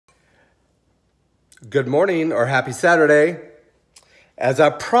Good morning or happy Saturday. As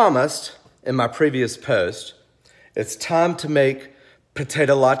I promised in my previous post, it's time to make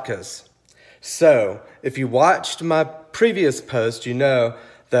potato latkes. So if you watched my previous post, you know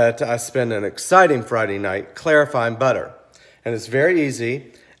that I spent an exciting Friday night clarifying butter. And it's very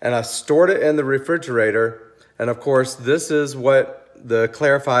easy, and I stored it in the refrigerator. And of course, this is what the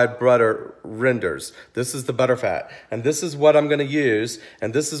clarified butter renders. This is the butter fat. And this is what I'm gonna use,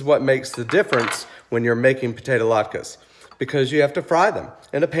 and this is what makes the difference when you're making potato latkes, because you have to fry them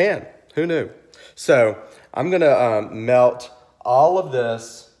in a pan. Who knew? So I'm gonna melt all of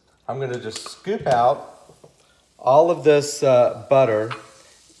this. I'm gonna just scoop out all of this butter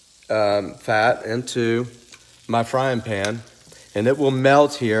fat into my frying pan, and it will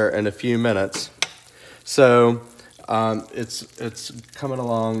melt here in a few minutes. So it's coming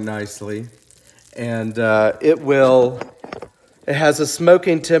along nicely, and it has a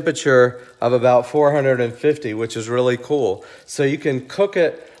smoking temperature of about 450, which is really cool. So you can cook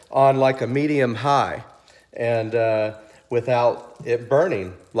it on like a medium high and without it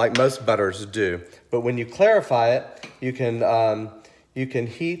burning like most butters do. But when you clarify it, you can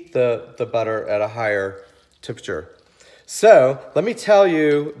heat the butter at a higher temperature. So let me tell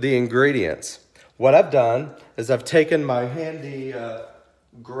you the ingredients. What I've done is I've taken my handy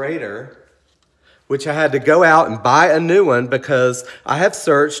grater, which I had to go out and buy a new one because I have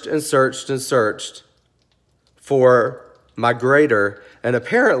searched and searched and searched for my grater, and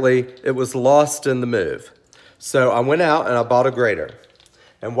apparently it was lost in the move. So I went out and I bought a grater.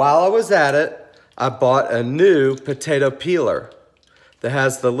 And while I was at it, I bought a new potato peeler that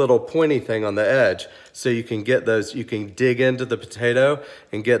has the little pointy thing on the edge. So you can get those, you can dig into the potato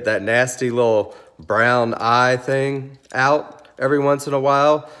and get that nasty little brown eye thing out every once in a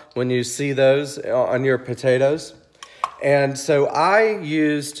while when you see those on your potatoes. And so I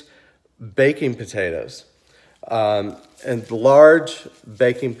used baking potatoes, and large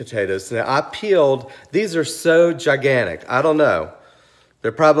baking potatoes. Now I peeled, these are so gigantic, I don't know.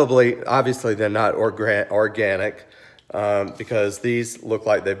 They're probably, obviously they're not organic because these look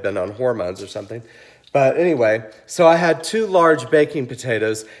like they've been on hormones or something. But anyway, so I had 2 large baking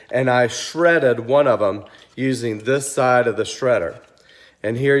potatoes, and I shredded one of them using this side of the shredder.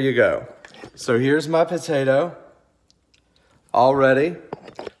 And here you go. So here's my potato, already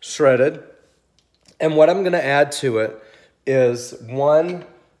shredded. And what I'm gonna add to it is one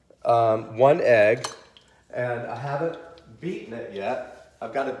egg, and I haven't beaten it yet.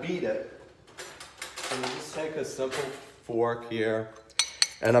 I've gotta beat it. So you just take a simple fork here,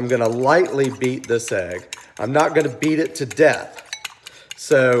 and I'm gonna lightly beat this egg. I'm not gonna beat it to death.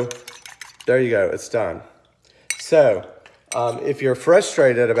 So there you go, it's done. So if you're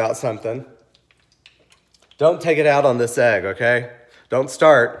frustrated about something, don't take it out on this egg, okay? Don't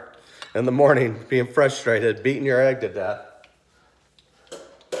start in the morning being frustrated, beating your egg to death.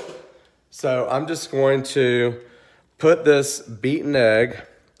 So I'm just going to put this beaten egg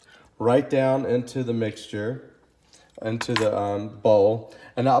right down into the mixture, into the bowl.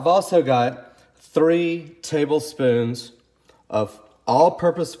 And I've also got 3 tablespoons of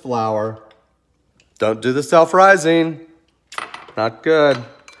all-purpose flour. Don't do the self-rising, not good.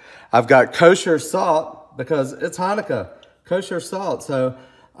 I've got kosher salt because it's Hanukkah, kosher salt. So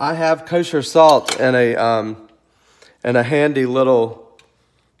I have kosher salt in a handy little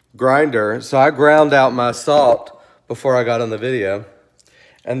grinder. So I ground out my salt before I got on the video.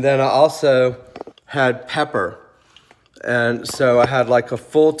 And then I also had pepper. And so I had like a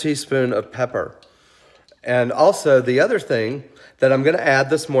full teaspoon of pepper. And also the other thing that I'm gonna add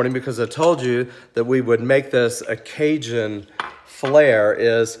this morning, because I told you that we would make this a Cajun flair,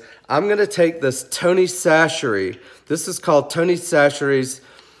 is I'm gonna take this Tony Chachere's. This is called Tony Chachere's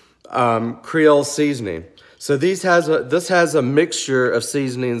Creole seasoning. So this has a mixture of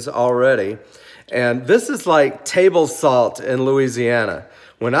seasonings already. And this is like table salt in Louisiana.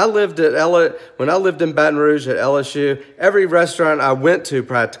 When I lived in Baton Rouge at LSU, every restaurant I went to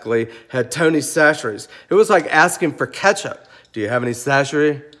practically had Tony Chachere's. It was like asking for ketchup. Do you have any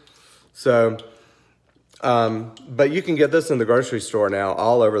Chachere's? So, but you can get this in the grocery store now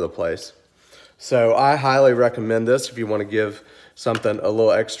all over the place. So I highly recommend this if you want to give something a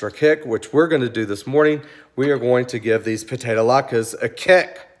little extra kick, which we're going to do this morning. We are going to give these potato latkes a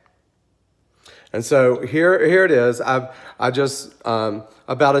kick. And so here it is. I just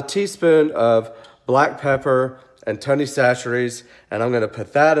about a teaspoon of black pepper and Tony Chachere's, and I'm gonna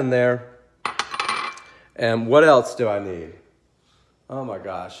put that in there. And what else do I need? Oh my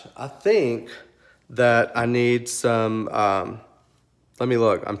gosh, I think that I need some, let me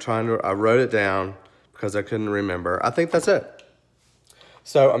look, I wrote it down because I couldn't remember. I think that's it.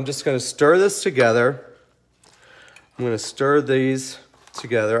 So I'm just gonna stir this together. I'm gonna stir these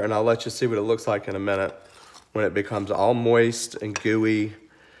together and I'll let you see what it looks like in a minute when it becomes all moist and gooey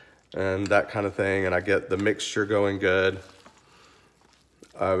and that kind of thing, and I get the mixture going good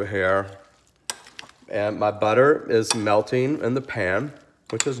over here. And my butter is melting in the pan,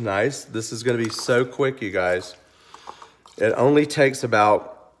 which is nice. This is gonna be so quick, you guys. It only takes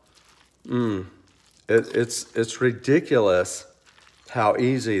about, it's ridiculous how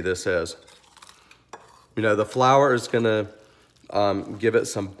easy this is. You know, the flour is gonna give it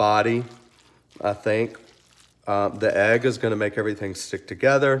some body, I think. The egg is gonna make everything stick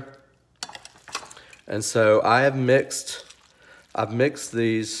together. And so I've mixed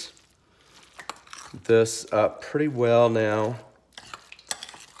this up pretty well now.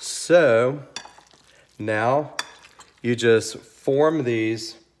 So now you just form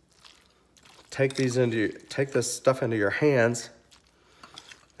these, take this stuff into your hands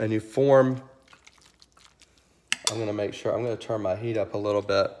and you form. I'm gonna turn my heat up a little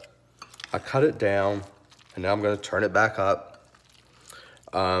bit. I cut it down and now I'm gonna turn it back up.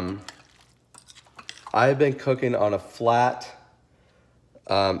 I've been cooking on a flat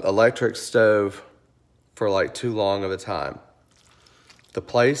electric stove for like too long of a time. The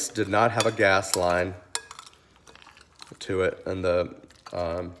place did not have a gas line to it, and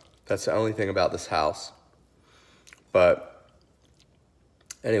that's the only thing about this house. But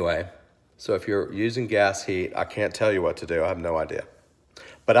anyway, so if you're using gas heat, I can't tell you what to do. I have no idea.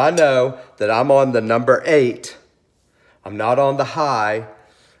 But I know that I'm on the number 8. I'm not on the high,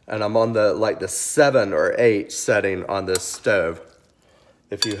 and I'm on the 7 or 8 setting on this stove.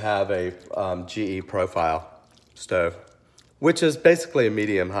 If you have a GE profile stove, which is basically a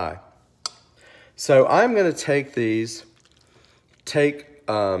medium high. So I'm gonna take these,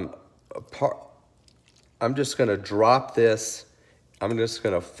 I'm just gonna drop this. I'm just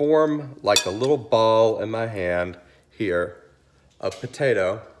gonna form like a little ball in my hand here of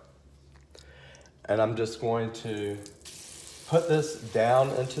potato. And I'm just going to put this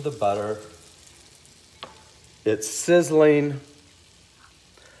down into the butter. It's sizzling.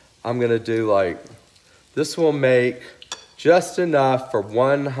 I'm gonna do this will make just enough for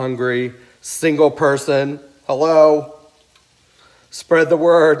one hungry single person. Hello? Spread the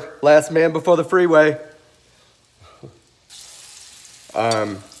word. Last man before the freeway.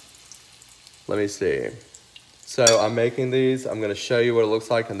 Let me see. So I'm making these. I'm gonna show you what it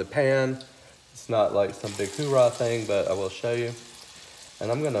looks like in the pan. It's not like some big hoorah thing, but I will show you.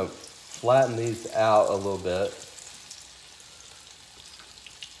 And I'm gonna flatten these out a little bit.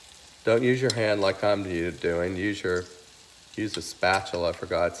 Don't use your hand like I'm doing. Use a spatula, for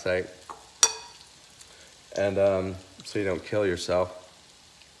God's sake. And so you don't kill yourself.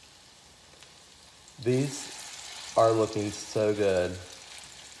 These are looking so good.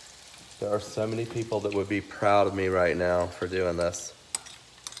 There are so many people that would be proud of me right now for doing this.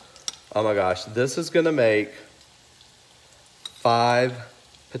 Oh my gosh, this is gonna make 5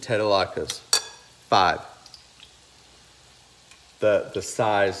 potato latkes. 5. The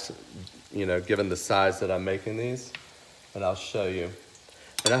size, given the size that I'm making these, and I'll show you.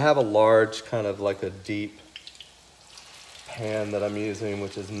 And I have a large, kind of like a deep pan that I'm using,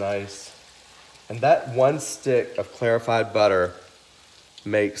 which is nice. And that 1 stick of clarified butter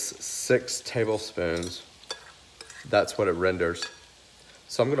makes 6 tablespoons. That's what it renders.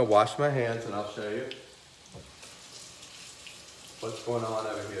 So I'm gonna wash my hands and I'll show you what's going on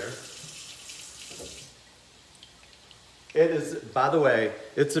over here. It is, by the way,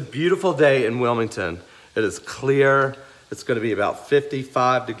 it's a beautiful day in Wilmington. It is clear. It's gonna be about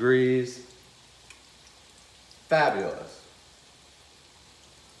 55 degrees. Fabulous.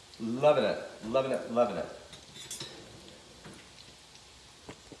 Loving it, loving it, loving it.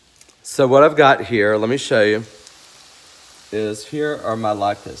 So what I've got here, let me show you, is here are my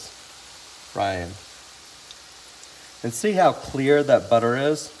latkes frying. And see how clear that butter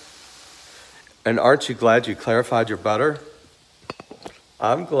is? And aren't you glad you clarified your butter?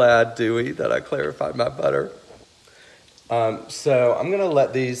 I'm glad, Dewey, that I clarified my butter. So I'm gonna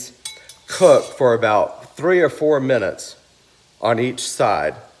let these cook for about 3 or 4 minutes on each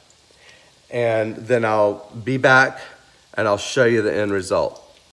side. And then I'll be back and I'll show you the end result.